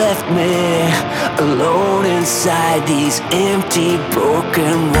left me alone inside these empty,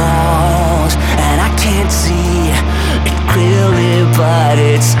 broken walls. And I can't see it clearly, but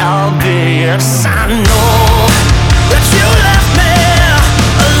it's obvious. I know that you left me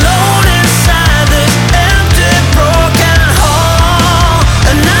alone inside this empty, broken hall.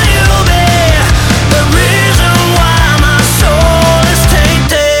 And now you'll be the reason why my soul is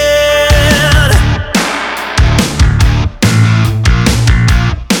tainted.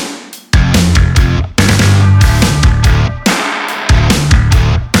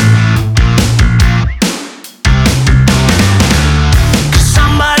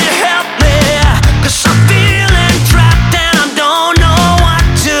 Somebody help me, 'cause I'm feeling trapped and I don't know what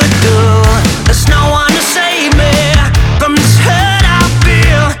to do. There's no one to save me from this hurt I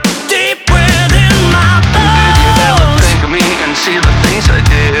feel deep within my bones. Did you ever think of me and see the things I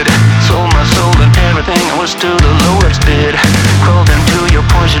did? Sold my soul and everything I was to the lowest bid. Crawled into your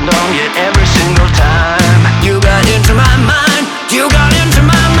poison dog yet every single time. You got into my mind, you got into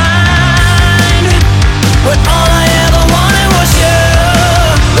my mind. But all I ever wanted was you.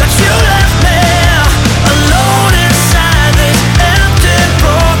 But you left me alone inside these empty,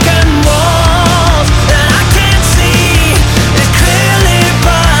 broken walls. And I can't see it clearly,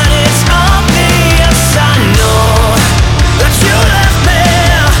 but it's obvious. I know that you left me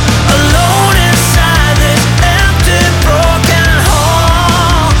alone inside this empty, broken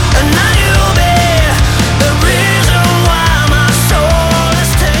hall. And now you'll be the reason why my soul is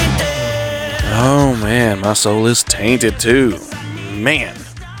tainted. Oh man, my soul is tainted too. Man,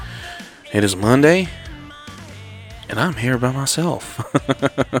 it is Monday, and I'm here by myself.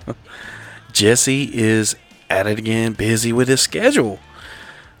 Jesse is at it again, busy with his schedule.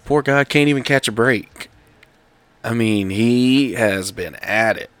 Poor guy can't even catch a break. I mean, he has been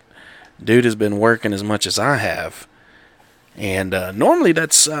at it. Dude has been working as much as I have, and normally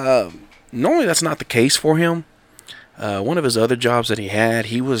that's not the case for him. One of his other jobs that he had,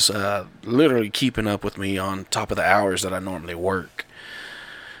 he was literally keeping up with me on top of the hours that I normally work.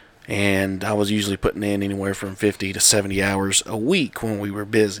 And I was usually putting in anywhere from 50 to 70 hours a week when we were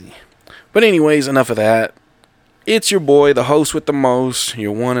busy. But anyways, enough of that. It's your boy, the host with the most,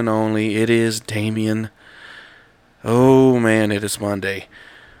 your one and only. It is Damien. Oh man, it is Monday.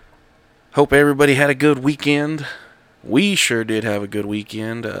 Hope everybody had a good weekend. We sure did have a good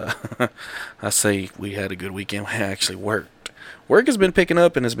weekend. I say we had a good weekend. I actually worked. Work has been picking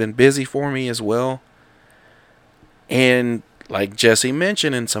up and has been busy for me as well. And like Jesse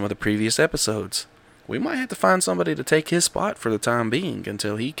mentioned in some of the previous episodes, we might have to find somebody to take his spot for the time being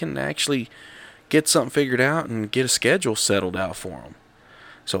until he can actually get something figured out and get a schedule settled out for him.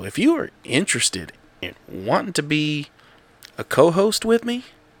 So if you are interested in wanting to be a co-host with me,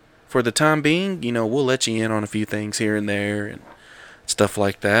 for the time being, we'll let you in on a few things here and there and stuff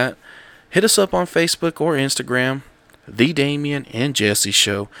like that. Hit us up on Facebook or Instagram, The Damien and Jesse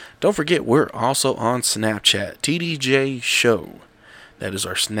Show. Don't forget, we're also on Snapchat, TDJ Show. That is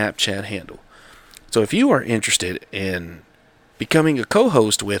our Snapchat handle. So if you are interested in becoming a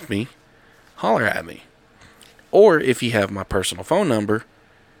co-host with me, holler at me. Or if you have my personal phone number,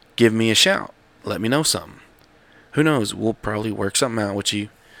 give me a shout. Let me know something. Who knows, we'll probably work something out with you.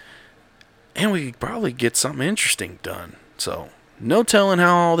 And we could probably get something interesting done. So, no telling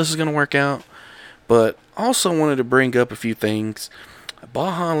how all this is going to work out. But also wanted to bring up a few things.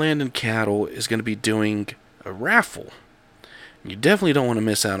 Baja Land and Cattle is going to be doing a raffle. You definitely don't want to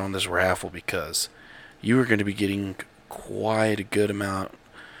miss out on this raffle because you are going to be getting quite a good amount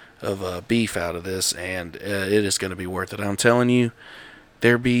of beef out of this. And it is going to be worth it. I'm telling you,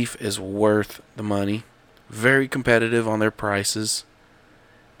 their beef is worth the money. Very competitive on their prices.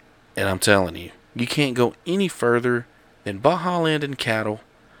 And I'm telling you, you can't go any further than Baja Land and Cattle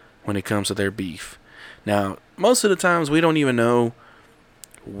when it comes to their beef. Now, most of the times we don't even know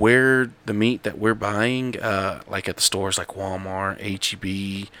where the meat that we're buying, like at the stores like Walmart,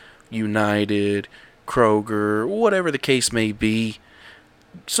 H-E-B, United, Kroger, whatever the case may be.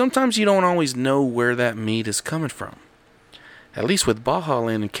 Sometimes you don't always know where that meat is coming from. At least with Baja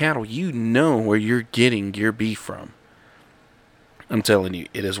Land and Cattle, you know where you're getting your beef from. I'm telling you,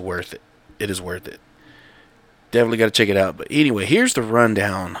 it is worth it. It is worth it. Definitely got to check it out. But anyway, here's the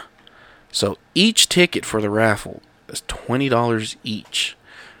rundown. So each ticket for the raffle is $20 each.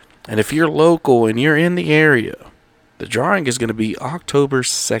 And if you're local and you're in the area, the drawing is going to be October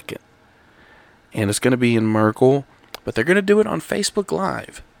 2nd. And it's going to be in Merkel. But they're going to do it on Facebook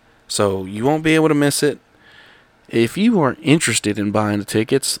Live. So you won't be able to miss it. If you are interested in buying the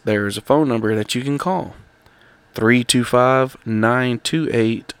tickets, there's a phone number that you can call.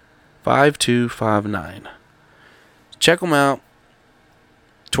 325-928-5259. Check them out.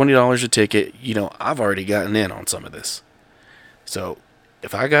 $20 a ticket. I've already gotten in on some of this. So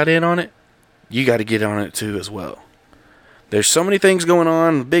if I got in on it, you got to get on it too as well. There's so many things going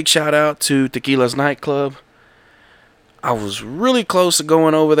on. Big shout out to Tequila's Nightclub. I was really close to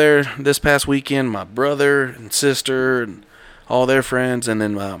going over there this past weekend. My brother and sister and all their friends, and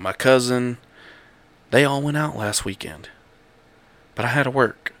then my cousin, they all went out last weekend. But I had to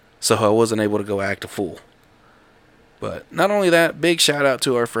work, so I wasn't able to go act a fool. But not only that, big shout out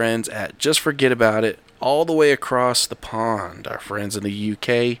to our friends at Just Forget About It, all the way across the pond. Our friends in the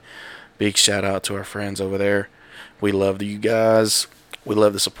UK. Big shout out to our friends over there. We love you guys. We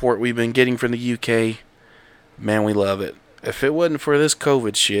love the support we've been getting from the UK. Man, we love it. If it wasn't for this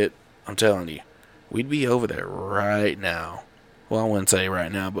COVID shit, I'm telling you, we'd be over there right now. Well, I wouldn't say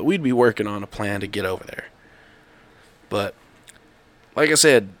right now, but we'd be working on a plan to get over there. But, like I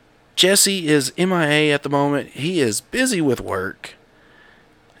said, Jesse is MIA at the moment. He is busy with work.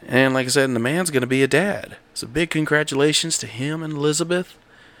 And like I said, the man's going to be a dad. So big congratulations to him and Elizabeth.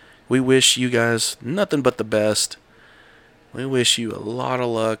 We wish you guys nothing but the best. We wish you a lot of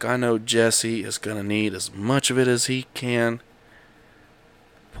luck. I know Jesse is going to need as much of it as he can.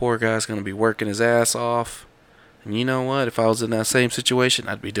 Poor guy's going to be working his ass off. And you know what? If I was in that same situation,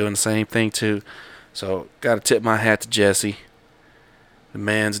 I'd be doing the same thing too. So, got to tip my hat to Jesse. The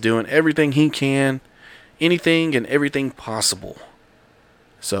man's doing everything he can. Anything and everything possible.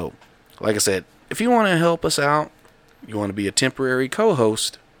 So, like I said, if you want to help us out, you want to be a temporary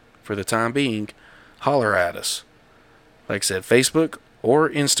co-host for the time being, holler at us. Like I said, Facebook or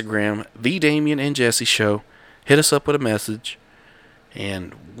Instagram, The Damien and Jesse Show. Hit us up with a message,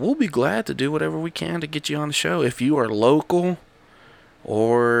 and we'll be glad to do whatever we can to get you on the show. If you are local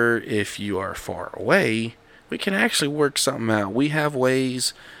or if you are far away, we can actually work something out. We have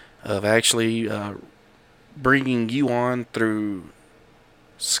ways of actually bringing you on through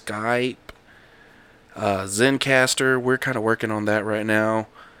Skype, Zencaster. We're kind of working on that right now.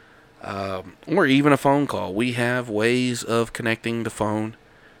 Or even a phone call. We have ways of connecting the phone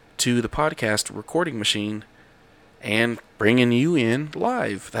to the podcast recording machine and bringing you in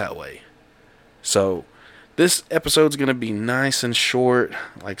live that way. So this episode's going to be nice and short.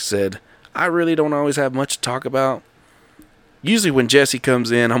 Like I said, I really don't always have much to talk about. Usually when Jesse comes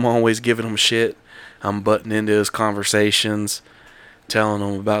in, I'm always giving him shit. I'm butting into his conversations, telling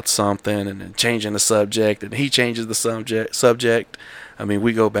him about something and then changing the subject, and he changes the subject. I mean,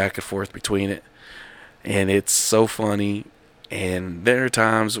 we go back and forth between it, and it's so funny. And there are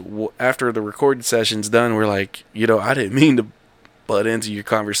times after the recording session's done, we're like, I didn't mean to butt into your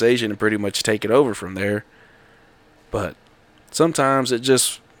conversation and pretty much take it over from there. But sometimes it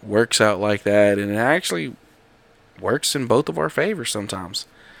just works out like that, and it actually works in both of our favors sometimes.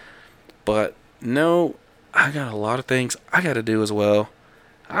 But no, I got a lot of things I got to do as well.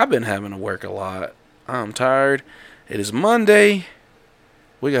 I've been having to work a lot. I'm tired. It is Monday.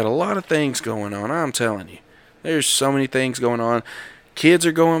 We got a lot of things going on, I'm telling you. There's so many things going on. Kids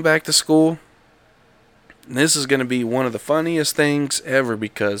are going back to school. And this is going to be one of the funniest things ever,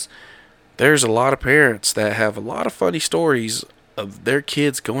 because there's a lot of parents that have a lot of funny stories of their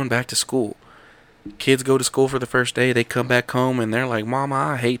kids going back to school. Kids go to school for the first day. They come back home and they're like, Mama,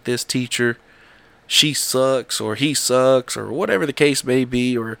 I hate this teacher. She sucks, or he sucks, or whatever the case may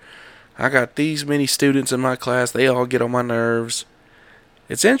be. Or I got these many students in my class. They all get on my nerves.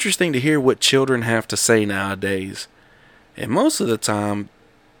 It's interesting to hear what children have to say nowadays. And most of the time,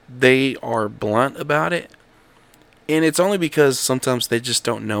 they are blunt about it. And it's only because sometimes they just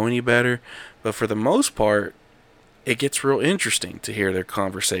don't know any better. But for the most part, it gets real interesting to hear their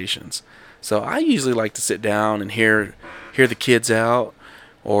conversations. So I usually like to sit down and hear the kids out.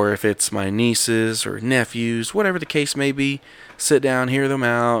 Or if it's my nieces or nephews, whatever the case may be, sit down, hear them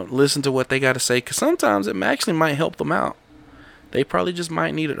out, listen to what they got to say. Because sometimes it actually might help them out. They probably just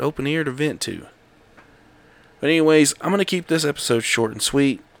might need an open ear to vent to. But anyways, I'm going to keep this episode short and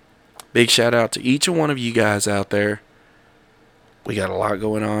sweet. Big shout out to each and one of you guys out there. We got a lot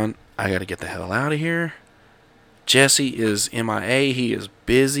going on. I got to get the hell out of here. Jesse is MIA. He is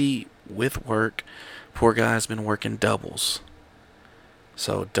busy with work. Poor guy's been working doubles.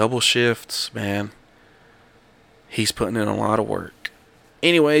 So double shifts, man. He's putting in a lot of work.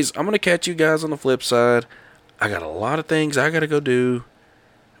 Anyways, I'm going to catch you guys on the flip side. I got a lot of things I got to go do.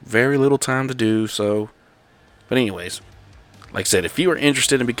 Very little time to do, so. But anyways, like I said, if you are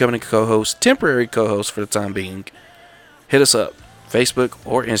interested in becoming a co-host, temporary co-host for the time being, hit us up. Facebook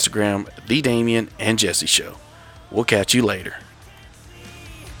or Instagram, The Damien and Jesse Show. We'll catch you later.